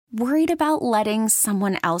Worried about letting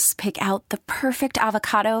someone else pick out the perfect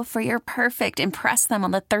avocado for your perfect impress them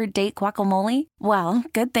on the third date guacamole? Well,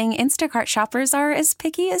 good thing Instacart shoppers are as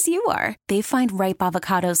picky as you are. They find ripe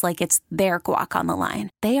avocados like it's their guac on the line.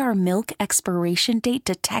 They are milk expiration date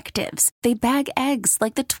detectives. They bag eggs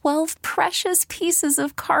like the 12 precious pieces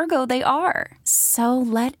of cargo they are. So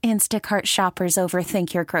let Instacart shoppers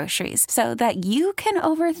overthink your groceries so that you can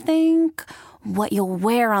overthink what you'll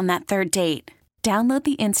wear on that third date. Download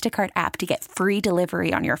the Instacart app to get free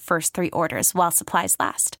delivery on your first 3 orders while supplies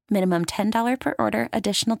last. Minimum $10 per order.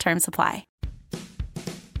 Additional terms apply.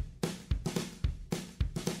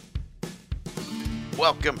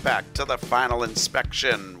 Welcome back to the Final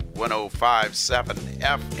Inspection, 105.7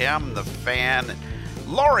 FM, The Fan.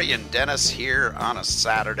 Lori and Dennis here on a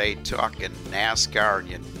Saturday talking NASCAR. And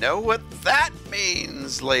you know what that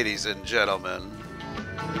means, ladies and gentlemen.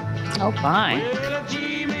 Oh, fine.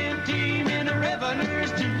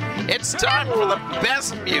 It's time for the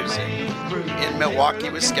best music in Milwaukee,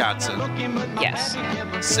 Wisconsin. Yes.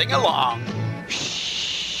 Sing along.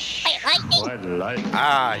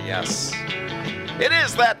 Ah, yes. It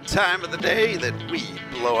is that time of the day that we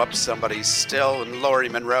blow up somebody's still. And Lori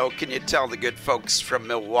Monroe, can you tell the good folks from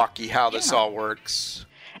Milwaukee how this all works?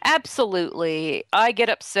 Absolutely. I get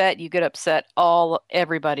upset, you get upset,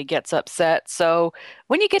 everybody gets upset. So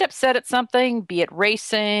when you get upset at something, be it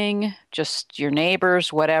racing, just your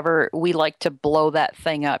neighbors, whatever, we like to blow that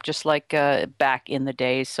thing up, just like back in the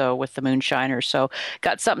day, so with the moonshiners. So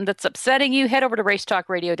got something that's upsetting you, head over to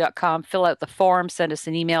racetalkradio.com, fill out the form, send us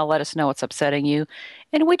an email, let us know what's upsetting you,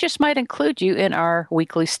 and we just might include you in our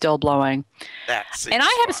weekly still blowing. And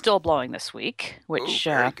I have a still blowing this week, which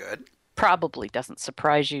very good. Probably doesn't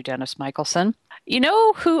surprise you, Dennis Michelson. You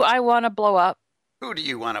know who I want to blow up? Who do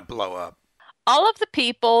you want to blow up? All of the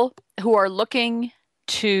people who are looking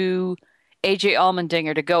to AJ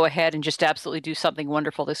Allmendinger to go ahead and just absolutely do something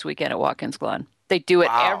wonderful this weekend at Watkins Glen. They do it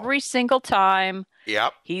every single time.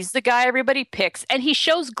 Yep. He's the guy everybody picks, and he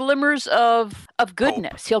shows glimmers of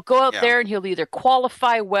goodness. He'll go out there and he'll either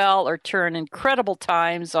qualify well or turn incredible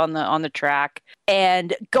times on the track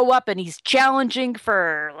and go up, and he's challenging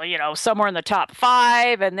for, somewhere in the top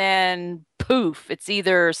 5, and then poof, it's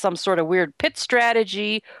either some sort of weird pit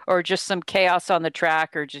strategy or just some chaos on the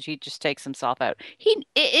track, or he just takes himself out. It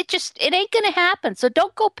ain't gonna happen. So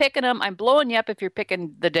don't go picking him. I'm blowing you up if you're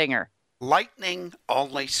picking the Dinger. Lightning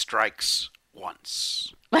only strikes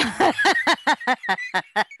once. It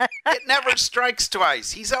never strikes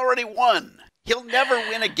twice. He's already won. He'll never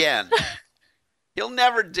win again. He'll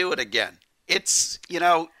never do it again. It's,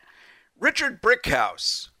 Richard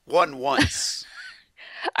Brickhouse won once.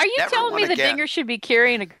 Are you telling me the Dinger should be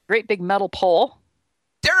carrying a great big metal pole?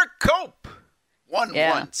 Derek Cope won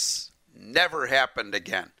once. Never happened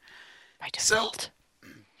again. By default. So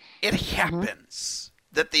it happens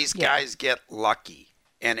that these guys get lucky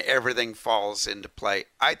and everything falls into play.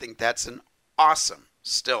 I think that's an awesome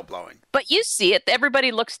still blowing. But you see it.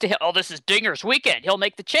 Everybody looks to him. Oh, this is Dinger's weekend. He'll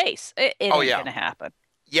make the chase. It ain't going to happen.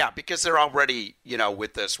 Yeah, because they're already,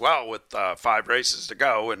 with this, with 5 races to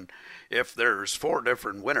go, and if there's 4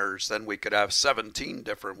 different winners, then we could have 17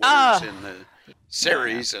 different winners in the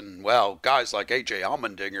series. And, guys like A.J.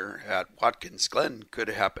 Allmendinger at Watkins Glen could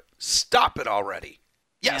happen. Stop it already.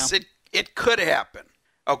 Yes, it could happen.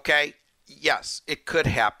 Okay? Yes, it could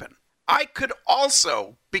happen. I could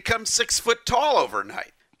also become 6 foot tall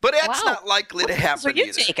overnight, but that's not likely to happen either.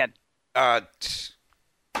 What are you taking?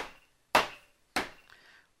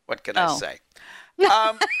 What can I say?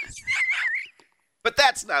 But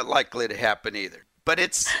that's not likely to happen either. But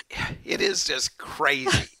it is just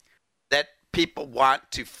crazy that people want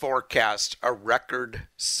to forecast a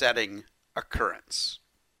record-setting occurrence.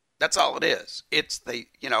 That's all it is. It's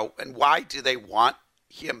and why do they want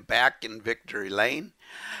him back in victory lane?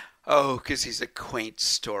 Oh, because he's a quaint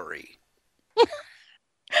story.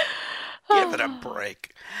 Give it a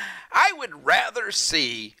break. I would rather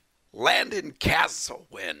see Landon Castle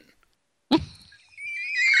win.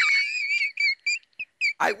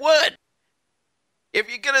 I would. If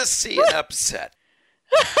you're going to see an upset,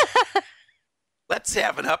 let's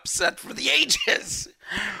have an upset for the ages.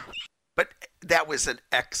 But that was an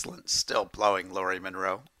excellent still blowing, Lori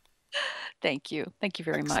Monroe. Thank you. Thank you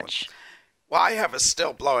very much. Well, I have a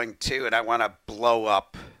still blowing too, and I want to blow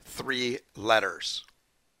up 3 letters.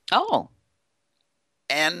 Oh.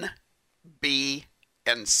 N, B,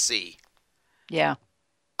 and C. Yeah.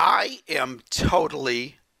 I am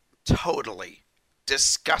totally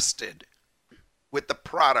disgusted with the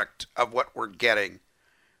product of what we're getting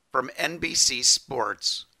from NBC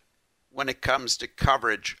Sports when it comes to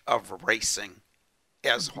coverage of racing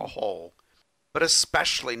as a whole. but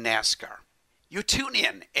especially NASCAR. You tune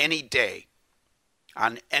in any day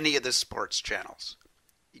on any of the sports channels.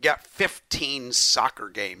 You got 15 soccer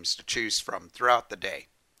games to choose from throughout the day.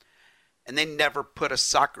 And they never put a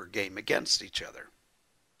soccer game against each other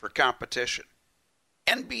for competition.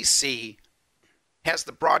 NBC has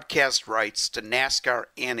the broadcast rights to NASCAR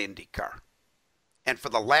and IndyCar. And for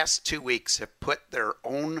the last 2 weeks have put their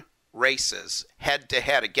own races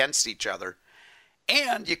head-to-head against each other.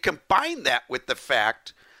 And you combine that with the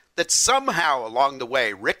fact that somehow along the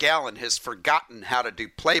way, Rick Allen has forgotten how to do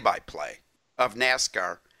play-by-play of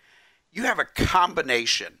NASCAR. You have a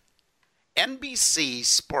combination. NBC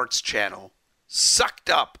Sports Channel sucked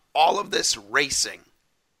up all of this racing,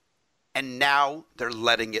 and now they're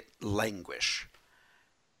letting it languish.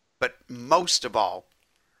 But most of all,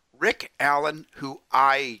 Rick Allen, who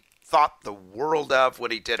I thought the world of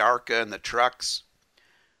when he did ARCA and the trucks,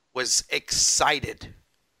 was excited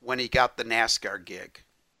when he got the NASCAR gig.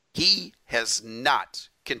 He has not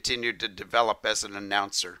continued to develop as an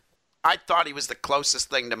announcer. I thought he was the closest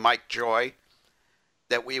thing to Mike Joy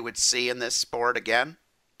that we would see in this sport again,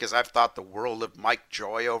 because I've thought the world of Mike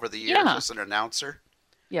Joy over the years as an announcer.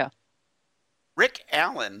 Yeah. Rick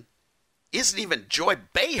Allen isn't even Joy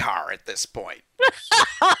Behar at this point.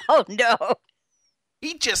 Oh, no.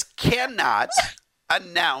 He just cannot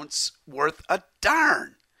announce worth a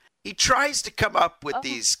darn. He tries to come up with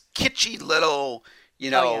these kitschy little,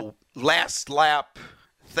 last lap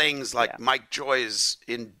things like Mike Joy's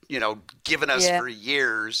given us for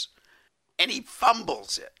years. And he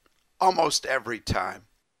fumbles it almost every time.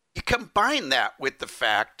 You combine that with the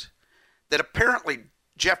fact that apparently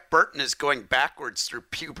Jeff Burton is going backwards through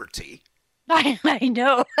puberty. I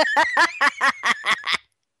know.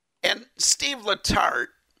 And Steve Letarte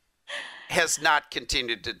has not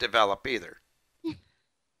continued to develop either.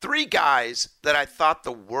 3 guys that I thought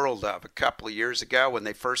the world of a couple of years ago when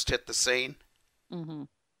they first hit the scene,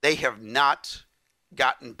 they have not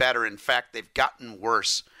gotten better. In fact, they've gotten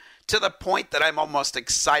worse, to the point that I'm almost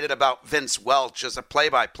excited about Vince Welch as a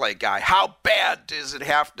play-by-play guy. How bad does it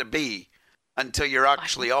have to be until you're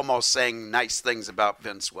actually almost saying nice things about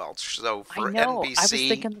Vince Welch? So for NBC, I was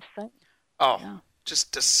thinking the same.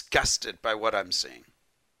 Just disgusted by what I'm seeing.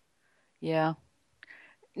 Yeah.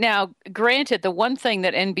 Now, granted, the one thing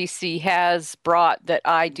that NBC has brought that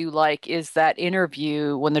I do like is that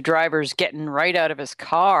interview when the driver's getting right out of his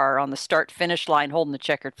car on the start-finish line holding the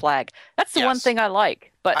checkered flag. That's the one thing I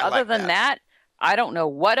like. But other than that, I don't know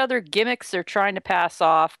what other gimmicks they're trying to pass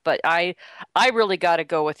off, but I really got to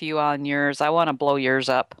go with you on yours. I want to blow yours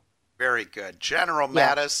up. Very good. General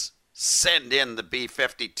Mattis, send in the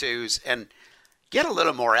B-52s and get a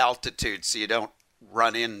little more altitude so you don't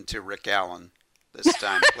run into Rick Allen this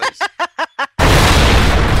time, please.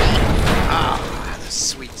 The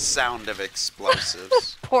sweet sound of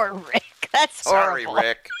explosives. Poor Rick. That's horrible. Sorry,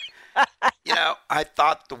 Rick. I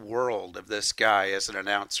thought the world of this guy as an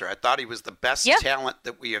announcer. I thought he was the best talent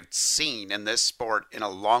that we have seen in this sport in a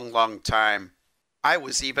long, long time. I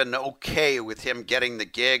was even okay with him getting the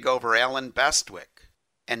gig over Alan Bestwick.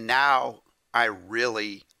 And now I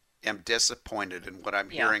really am disappointed in what I'm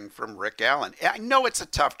hearing from Rick Allen. I know it's a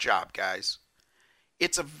tough job, guys.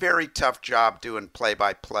 It's a very tough job doing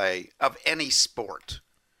play-by-play of any sport.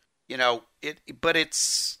 But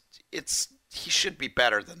it's he should be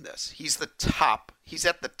better than this. He's the top. He's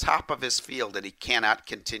at the top of his field, and he cannot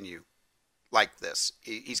continue like this.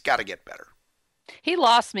 He's got to get better. He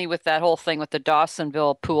lost me with that whole thing with the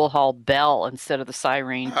Dawsonville Pool Hall bell instead of the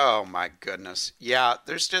siren. Oh, my goodness. Yeah,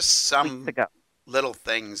 there's just some little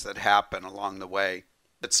things that happen along the way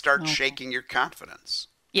that start shaking your confidence.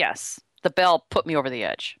 Yes. The bell put me over the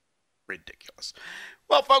edge. Ridiculous.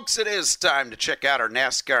 Well, folks, it is time to check out our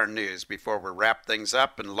NASCAR news before we wrap things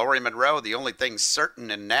up. And Lori Monroe, the only thing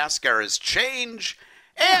certain in NASCAR is change.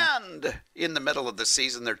 And in the middle of the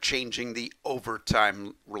season, they're changing the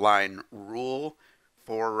overtime line rule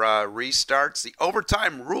for restarts. The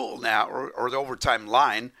overtime rule now, or the overtime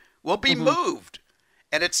line, will be moved.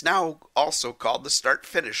 And it's now also called the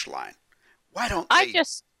start-finish line. Why don't they...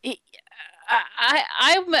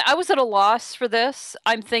 I was at a loss for this.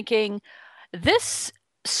 I'm thinking this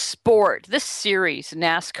sport, this series,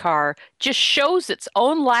 NASCAR, just shows its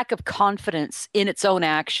own lack of confidence in its own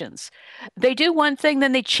actions. They do one thing,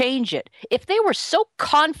 then they change it. If they were so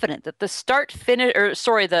confident that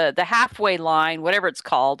the halfway line, whatever it's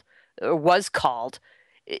called, or was called,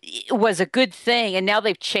 was a good thing, and now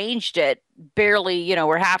they've changed it barely,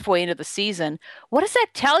 we're halfway into the season. What does that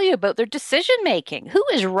tell you about their decision making? Who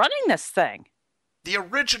is running this thing? The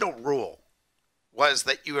original rule was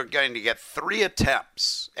that you were going to get 3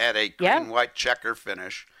 attempts at a green-white checker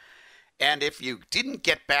finish, And if you didn't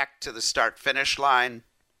get back to the start-finish line,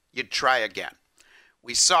 you'd try again.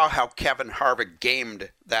 We saw how Kevin Harvick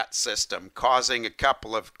gamed that system, causing a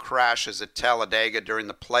couple of crashes at Talladega during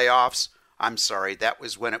the playoffs. I'm sorry, that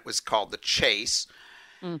was when it was called the Chase.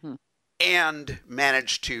 Mm-hmm. And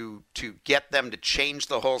managed to get them to change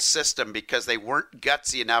the whole system because they weren't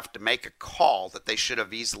gutsy enough to make a call that they should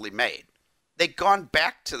have easily made. They'd gone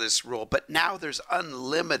back to this rule, but now there's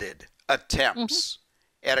unlimited attempts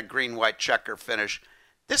at a green-white checker finish.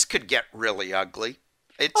 This could get really ugly.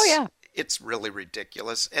 It's really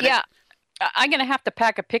ridiculous. And I'm going to have to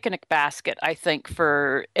pack a picnic basket, I think,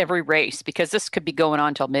 for every race because this could be going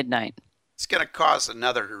on till midnight. It's going to cause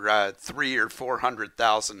another $300,000 or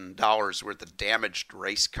 $400,000 worth of damaged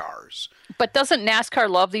race cars. But doesn't NASCAR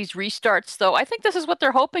love these restarts, though? I think this is what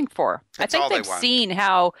they're hoping for. That's I think they've seen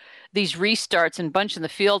how these restarts and bunching the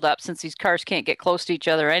field up, since these cars can't get close to each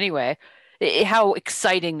other anyway, how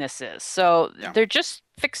exciting this is. So they're just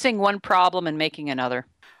fixing one problem and making another.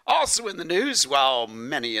 Also in the news, while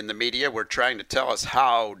many in the media were trying to tell us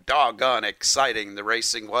how doggone exciting the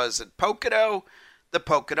racing was at Pocono, the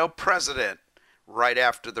Pocono president, right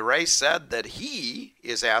after the race, said that he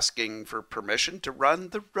is asking for permission to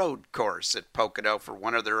run the road course at Pocono for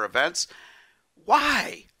one of their events.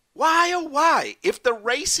 Why? Why, oh why? If the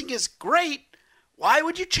racing is great, why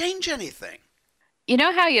would you change anything? You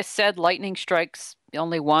know how you said lightning strikes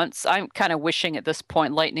only once? I'm kind of wishing at this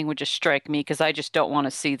point lightning would just strike me because I just don't want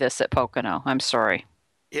to see this at Pocono. I'm sorry.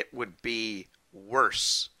 It would be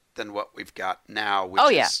worse than what we've got now.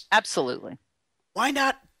 Absolutely. Why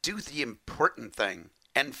not do the important thing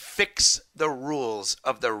and fix the rules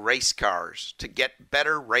of the race cars to get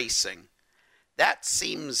better racing? That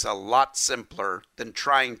seems a lot simpler than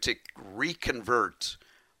trying to reconvert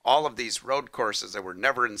all of these road courses that were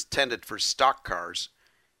never intended for stock cars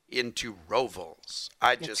into rovals.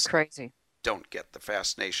 It's crazy. Don't get the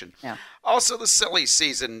fascination. Yeah. Also, the silly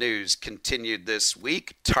season news continued this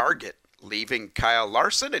week. Target leaving Kyle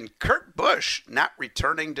Larson and Kurt Busch not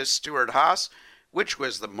returning to Stewart-Haas. Which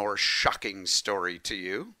was the more shocking story to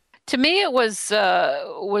you? To me, it was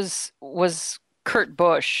Kurt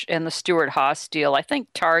Busch and the Stewart-Haas deal. I think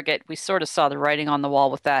Target, we sort of saw the writing on the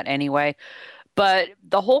wall with that anyway. But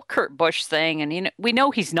the whole Kurt Busch thing, and we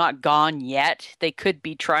know he's not gone yet. They could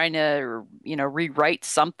be trying to, rewrite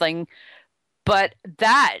something. But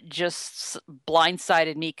that just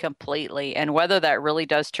blindsided me completely. And whether that really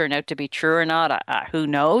does turn out to be true or not, who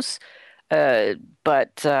knows?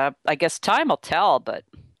 But I guess time will tell. But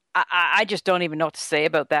I just don't even know what to say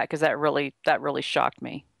about that because that really shocked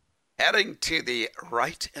me. Heading to the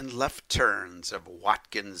right and left turns of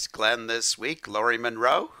Watkins Glen this week, Lori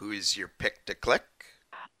Monroe, who's your pick to click?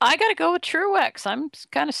 I got to go with Truex. I'm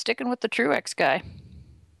kind of sticking with the Truex guy.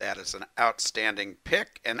 That is an outstanding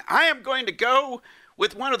pick, and I am going to go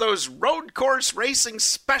with one of those road course racing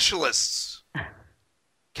specialists,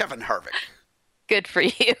 Kevin Harvick. Good for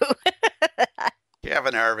you.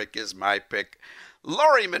 Kevin Harvick is my pick.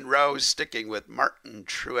 Lori Monroe sticking with Martin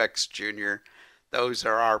Truex Jr. Those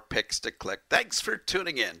are our picks to click. Thanks for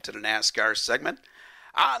tuning in to the NASCAR segment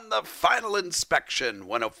on the Final Inspection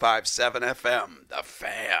 105.7 FM, The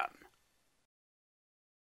Fan.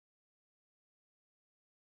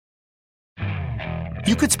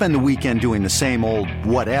 You could spend the weekend doing the same old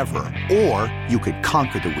whatever, or you could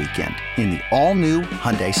conquer the weekend in the all-new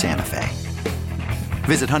Hyundai Santa Fe.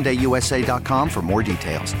 Visit HyundaiUSA.com for more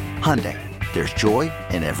details. Hyundai, there's joy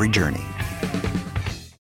in every journey.